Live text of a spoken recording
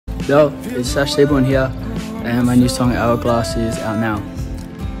Yo, it's Sash Seabourne here, and my new song Hourglass is out now.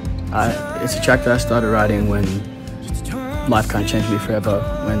 It's a track that I started writing when life kind of changed me forever,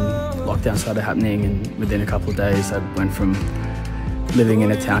 when lockdown started happening, and within a couple of days I went from living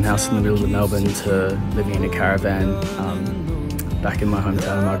in a townhouse in the middle of Melbourne to living in a caravan back in my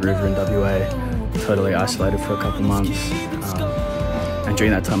hometown of Margaret River in WA, totally isolated for a couple of months. And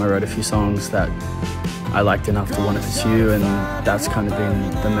during that time I wrote a few songs that I liked enough to want to pursue, and that's kind of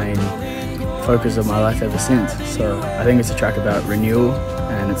been the main focus of my life ever since. So I think it's a track about renewal,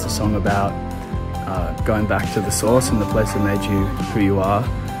 and it's a song about going back to the source and the place that made you who you are,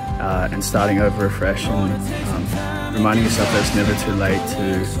 and starting over afresh, and reminding yourself that it's never too late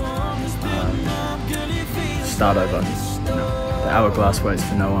to start over. You know, the hourglass waits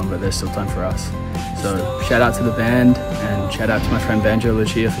for no one, but there's still time for us. So shout out to the band, and shout out to my friend Banjo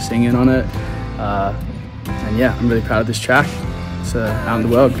Lucia for singing on it. And yeah, I'm really proud of this track. It's out in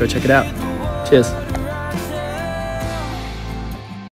the world, go check it out. Cheers.